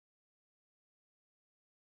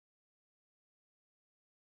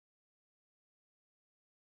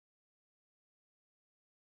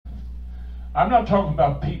I'm not talking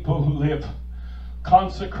about people who live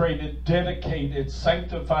consecrated, dedicated,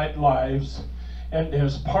 sanctified lives, and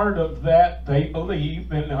as part of that they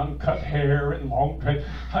believe in uncut hair and long dread.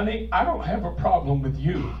 Honey, I don't have a problem with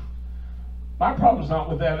you. My problem's not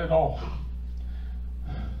with that at all.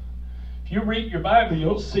 If you read your Bible,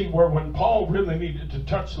 you'll see where when Paul really needed to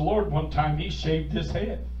touch the Lord one time, he shaved his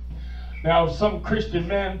head. Now, if some Christian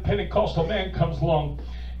man, Pentecostal man, comes along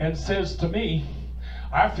and says to me,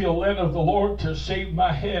 I feel led of the Lord to shave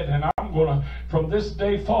my head, and I'm going to, from this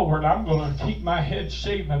day forward, I'm going to keep my head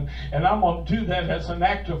shaven, and I'm going to do that as an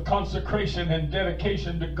act of consecration and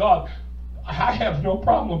dedication to God. I have no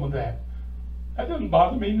problem with that. That doesn't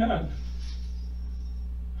bother me none.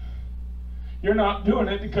 You're not doing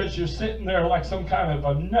it because you're sitting there like some kind of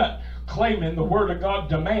a nut claiming the Word of God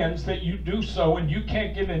demands that you do so, and you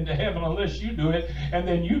can't get into heaven unless you do it, and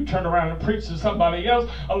then you turn around and preach to somebody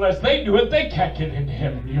else. Unless they do it, they can't get into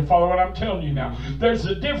heaven. You follow what I'm telling you now? There's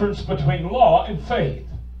a difference between law and faith.